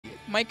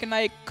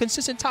Mikeand1ke,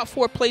 consistent top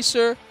 4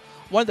 placer.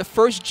 One of the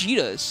first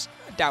Djeetas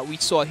that we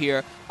saw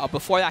here.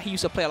 Before that, he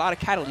used to play a lot of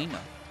Catalina.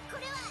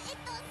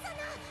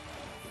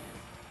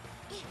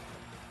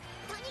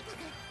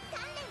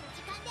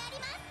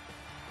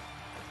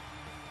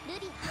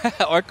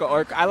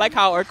 Orca. I like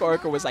how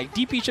Orca was like,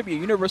 DP should be a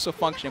universal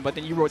function, but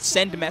then you wrote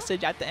send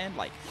message at the end,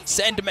 like,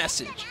 send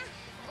message.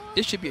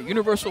 This should be a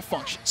universal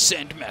function,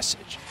 send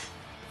message.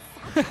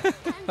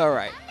 All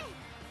right.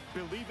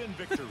 Believe in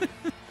victory.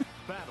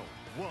 Battle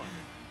 1.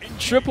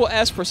 Triple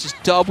S versus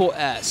double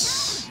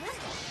S.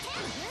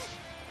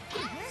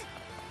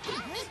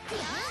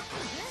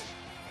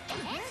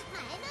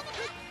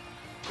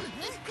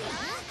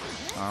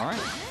 All right.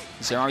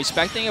 Xerom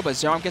respecting it, but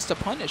Xerom gets the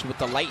punish with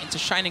the light into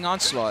Shining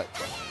Onslaught.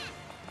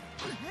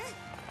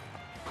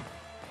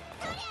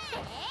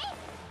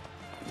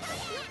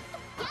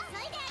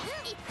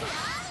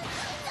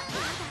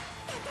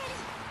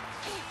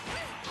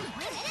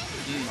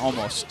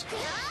 Almost.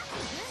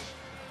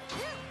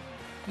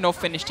 No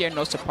finish there,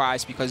 no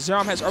surprise, because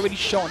Xerom has already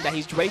shown that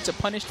he's ready to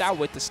punish that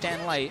with the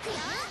stand light.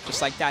 Just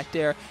like that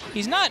there.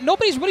 He's not,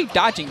 nobody's really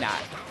dodging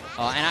that.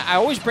 And I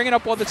always bring it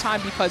up all the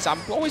time because I'm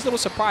always a little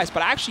surprised.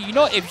 But actually, you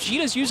know, if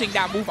Djeeta's using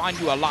that move on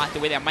you a lot, the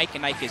way that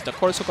Mikeand1ke is, the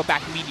quarter circle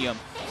back medium,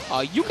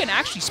 you can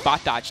actually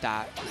spot dodge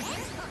that.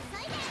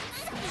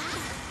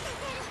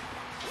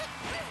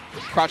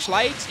 Crouch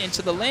lights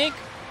into the link.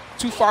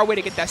 Too far away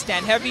to get that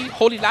stand heavy.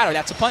 Holy ladder,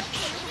 that's a punch.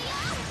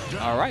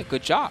 All right,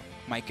 good job,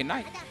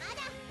 Mikeand1ke.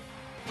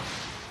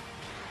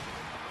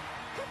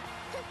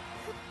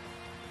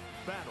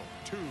 Battle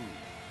 2.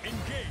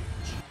 Engage.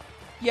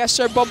 Yes,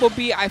 sir,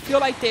 Bumblebee. I feel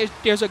like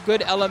there's a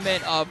good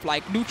element of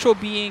like neutral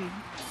being,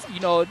 you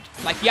know,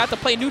 like you have to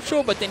play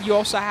neutral, but then you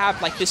also have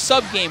like this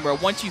sub game where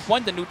once you've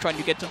won the neutral and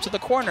you get them to the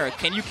corner,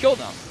 can you kill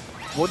them?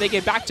 Will they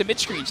get back to mid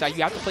screen? So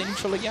you have to play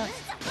neutral again.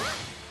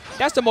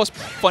 That's the most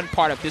fun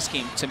part of this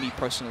game to me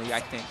personally, I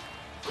think.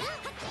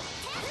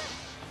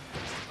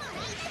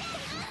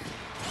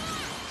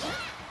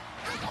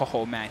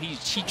 Oh man,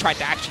 he tried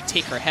to actually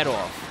take her head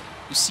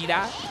off. You see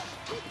that?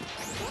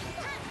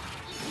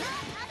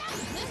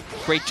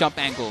 Great jump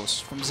angles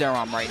from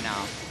Xerom right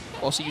now.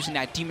 Also using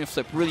that demon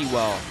flip really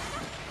well.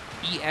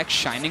 EX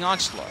Shining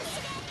Onslaught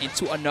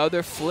into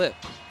another flip.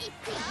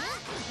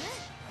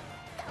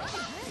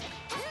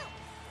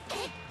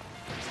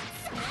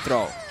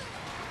 Throw.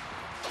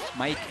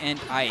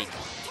 Mikeand1ke.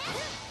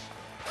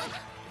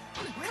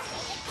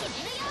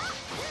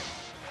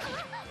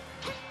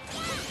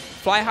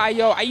 Fly high,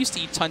 yo. I used to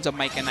eat tons of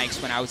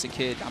Mikeand1kes when I was a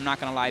kid. I'm not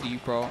gonna lie to you,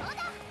 bro.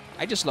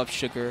 I just love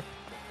sugar.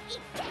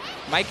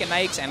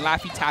 Mikeand1kes and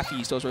Laffy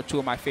Taffies, those were two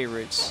of my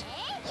favorites.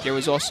 There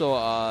was also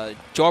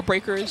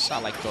Jawbreakers. I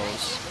like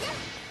those.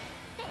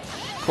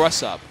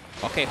 Cross up.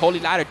 Okay, Holy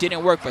Ladder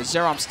didn't work, but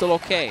Xerom still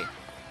okay.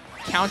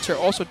 Counter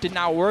also did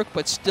not work,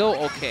 but still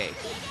okay.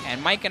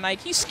 And Mikeand1ke,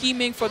 he's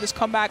scheming for this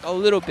comeback a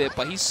little bit,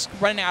 but he's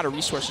running out of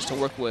resources to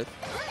work with.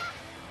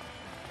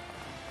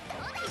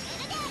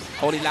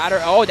 Holy Ladder.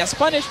 Oh, that's a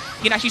punish.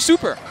 He can actually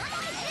super.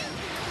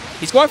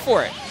 He's going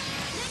for it.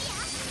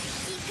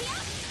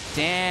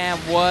 Damn,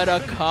 what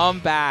a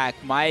comeback,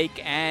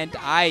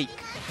 Mikeand1ke.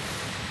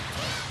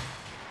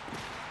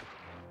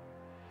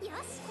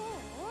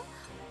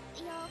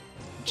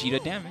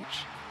 Djeeta damage.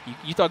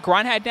 You thought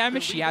Gran had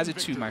damage? She has it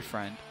too, my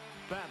friend.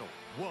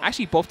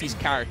 Actually, both these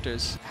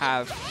characters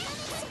have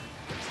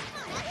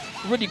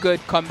really good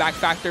comeback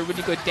factor,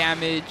 really good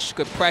damage,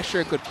 good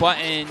pressure, good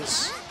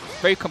buttons.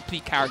 Very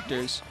complete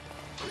characters.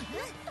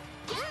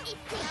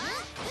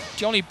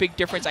 The only big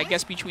difference, I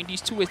guess, between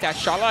these two is that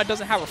Charlotta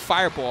doesn't have a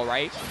fireball,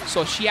 right?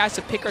 So she has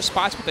to pick her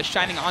spots with a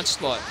Shining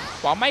Onslaught.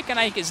 While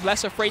Mikeand1ke is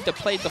less afraid to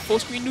play the full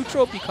screen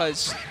neutral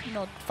because, you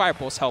know,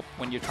 fireballs help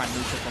when you're trying to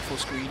neutral from full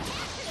screen.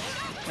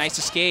 Nice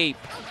escape.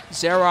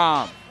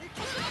 Xerom.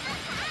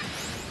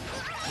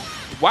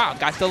 Wow,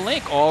 got the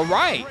link. All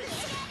right.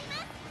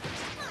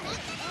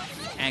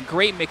 And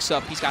great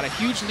mix-up. He's got a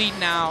huge lead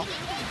now.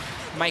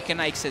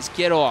 Mikeand1ke says,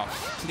 get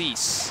off,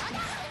 please.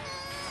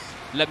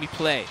 Let me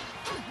play.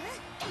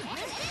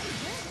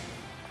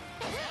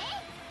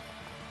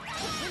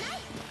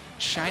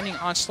 Shining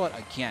Onslaught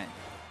again.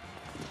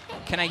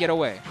 Can I get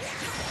away?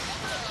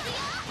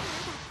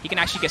 He can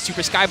actually get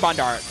Super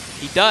Skybond art.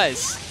 He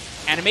does.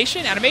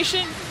 Animation?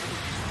 Animation?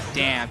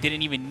 Damn,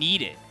 didn't even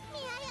need it.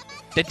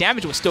 The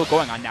damage was still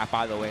going on that,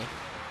 by the way.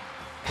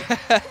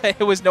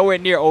 It was nowhere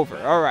near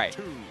over. All right.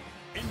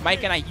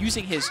 Mikeand1ke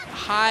using his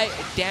high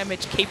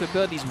damage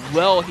capabilities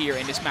well here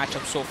in this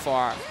matchup so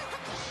far.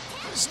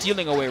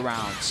 Stealing away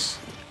rounds.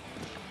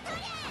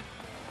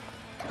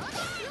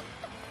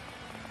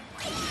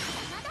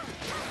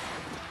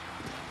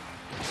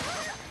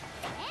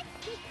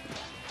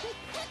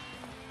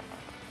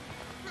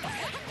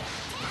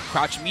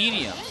 Crouch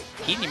medium.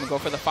 He didn't even go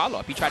for the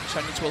follow-up. He tried to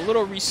turn it into a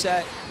little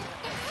reset.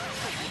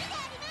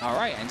 All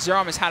right, and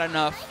Xerom has had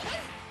enough.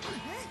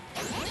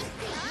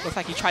 Looks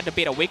like he tried to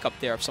bait a wake-up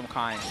there of some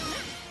kind.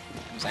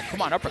 He was like,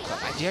 come on,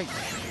 uppercut. I dare you.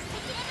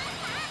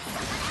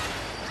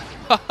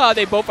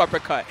 They both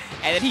uppercut.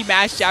 And then he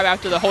mashed jab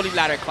after the Holy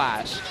Ladder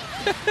clash.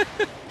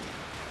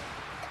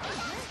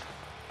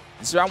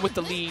 Xerom with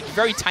the lead.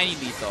 Very tiny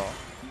lead, though.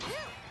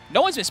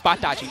 No one's been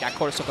spot dodging that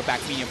quarter circle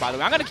back medium, by the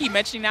way. I'm going to keep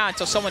mentioning that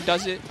until someone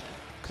does it.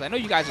 Because I know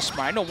you guys are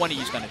smart. I know one of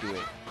you is going to do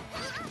it.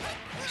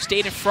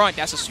 Stayed in front.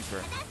 That's a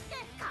super.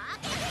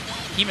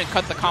 He even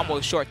cut the combo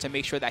short to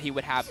make sure that he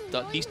would have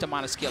the least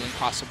amount of scaling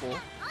possible.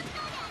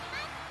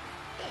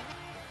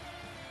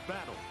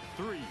 Battle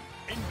 3,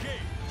 engage.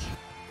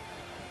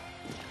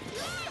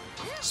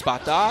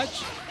 Spot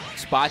dodge.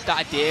 Spot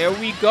dodge. There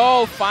we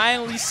go.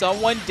 Finally,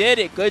 someone did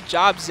it. Good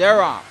job,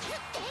 Xerom.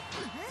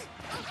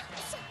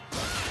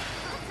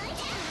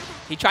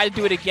 He tried to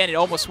do it again. It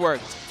almost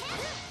worked.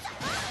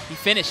 He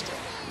finished it.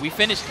 We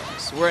finished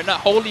those. We're in a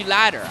holy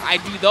ladder. I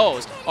do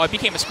those. Oh, it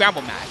became a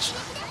scramble match.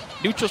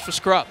 Neutrals for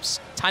scrubs.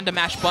 Time to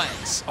mash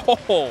buttons.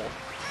 Oh,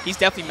 he's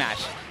definitely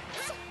mashed.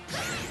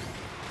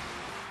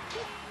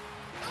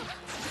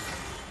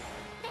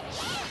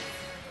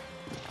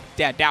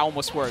 Damn, that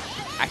almost worked.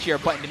 Actually, our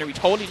button didn't reach.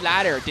 Holy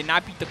ladder did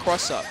not beat the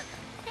cross up.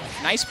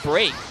 Nice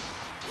break.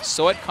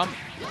 Saw it coming.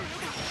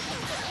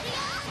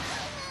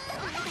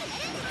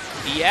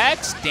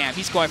 EX. Damn,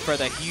 he's going for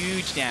the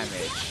huge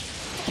damage.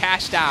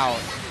 Cashed out.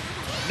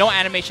 No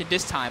animation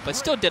this time, but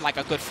still did like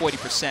a good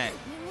 40%.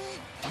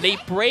 Late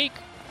break.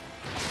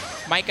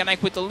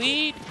 Mikeand1ke with the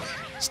lead.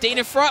 Stayed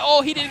in front.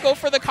 Oh, he didn't go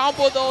for the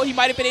combo, though. He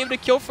might have been able to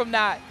kill from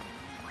that.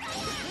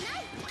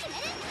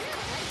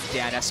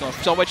 Damn, that's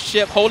so much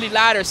chip. Holy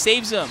ladder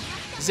saves him.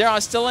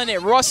 Xerom's still in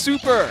it. Raw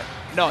super.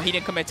 No, he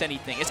didn't commit to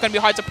anything. It's going to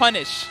be hard to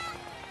punish.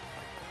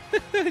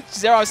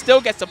 Xerom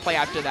still gets to play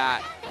after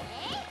that.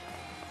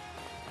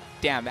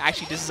 Damn,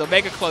 actually, this is a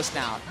mega close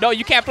now. No,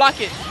 you can't block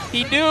it.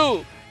 He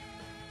knew.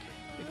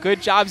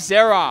 Good job,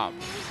 Xerom.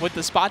 With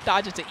the spot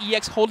dodge into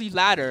EX Holy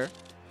Ladder.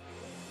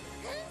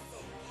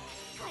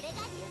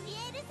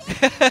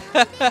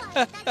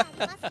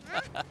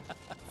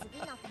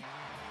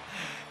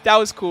 That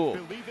was cool.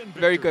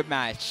 Very good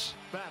match.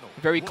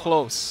 Very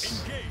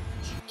close.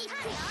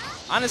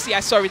 Honestly, I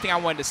saw everything I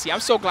wanted to see.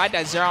 I'm so glad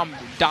that Xerom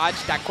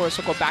dodged that quarter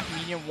circle back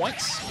medium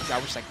once. Because I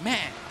was like,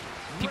 man,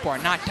 people are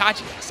not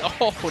dodging this.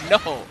 Oh,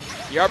 no.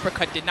 Your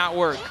uppercut did not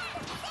work.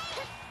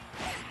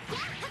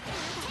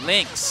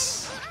 Lynx.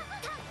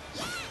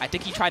 I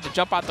think he tried to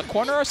jump out the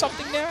corner or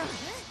something there.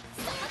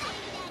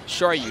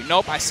 Sure you.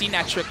 Nope, I've seen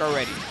that trick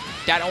already.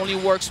 That only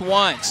works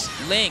once.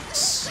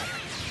 Lynx.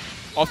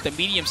 Off the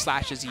medium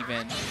slashes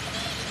even.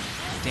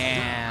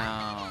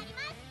 Damn.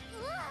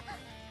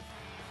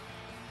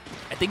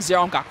 I think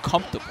Xerom got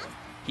comfortable.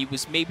 He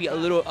was maybe a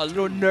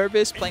little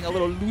nervous, playing a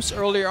little loose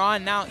earlier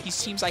on. Now he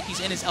seems like he's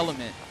in his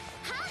element.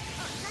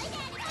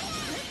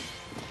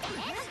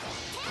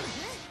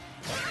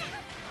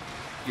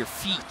 Your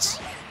feet.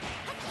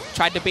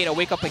 Tried to bait a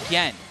wake up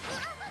again.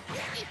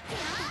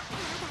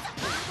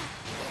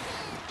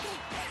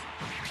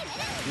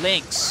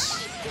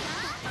 Lynx.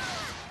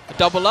 A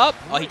double up?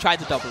 Oh, he tried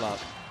to double up.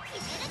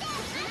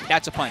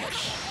 That's a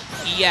punish.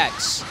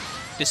 EX.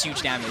 This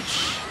huge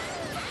damage.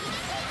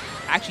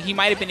 Actually, he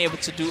might have been able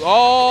to do...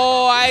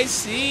 Oh, I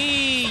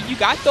see. You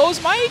got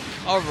those, Mike?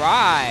 All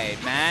right,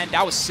 man.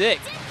 That was sick.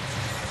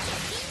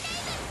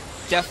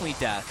 Definitely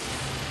death.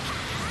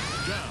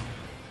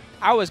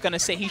 I was going to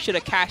say he should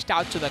have cashed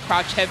out to the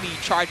crouch heavy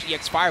charge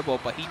EX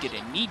fireball, but he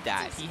didn't need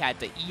that. He had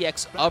the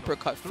EX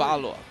uppercut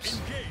follow-ups.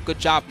 Good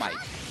job, Mike.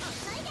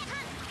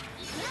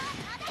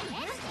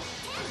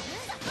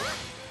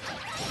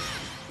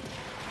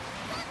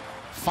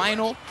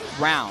 Final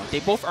round. They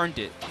both earned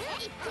it.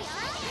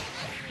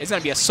 It's going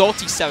to be a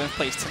salty 7th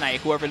place tonight,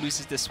 whoever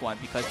loses this one,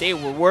 because they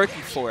were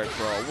working for it,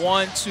 bro.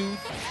 1, 2.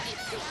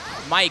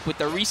 Mike with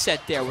the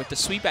reset there, with the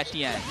sweep at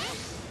the end.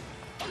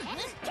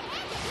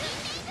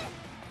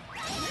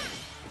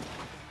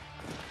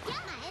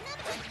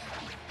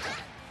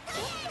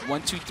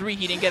 One, two, three.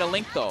 He didn't get a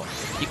link, though.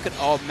 He could...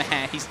 Oh,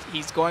 man.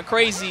 He's going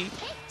crazy.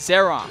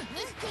 Xerom.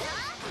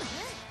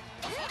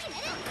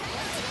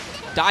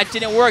 Dodge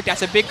didn't work.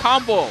 That's a big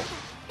combo.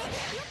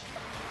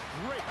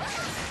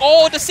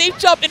 Oh, the safe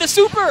jump and the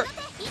super.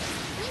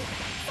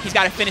 He's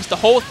got to finish the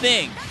whole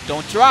thing.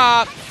 Don't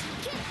drop.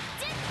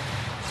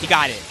 He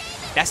got it.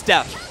 That's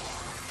death.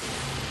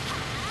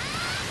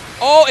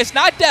 Oh, it's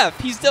not death.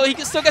 He still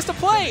gets to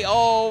play.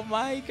 Oh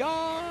my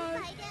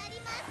god.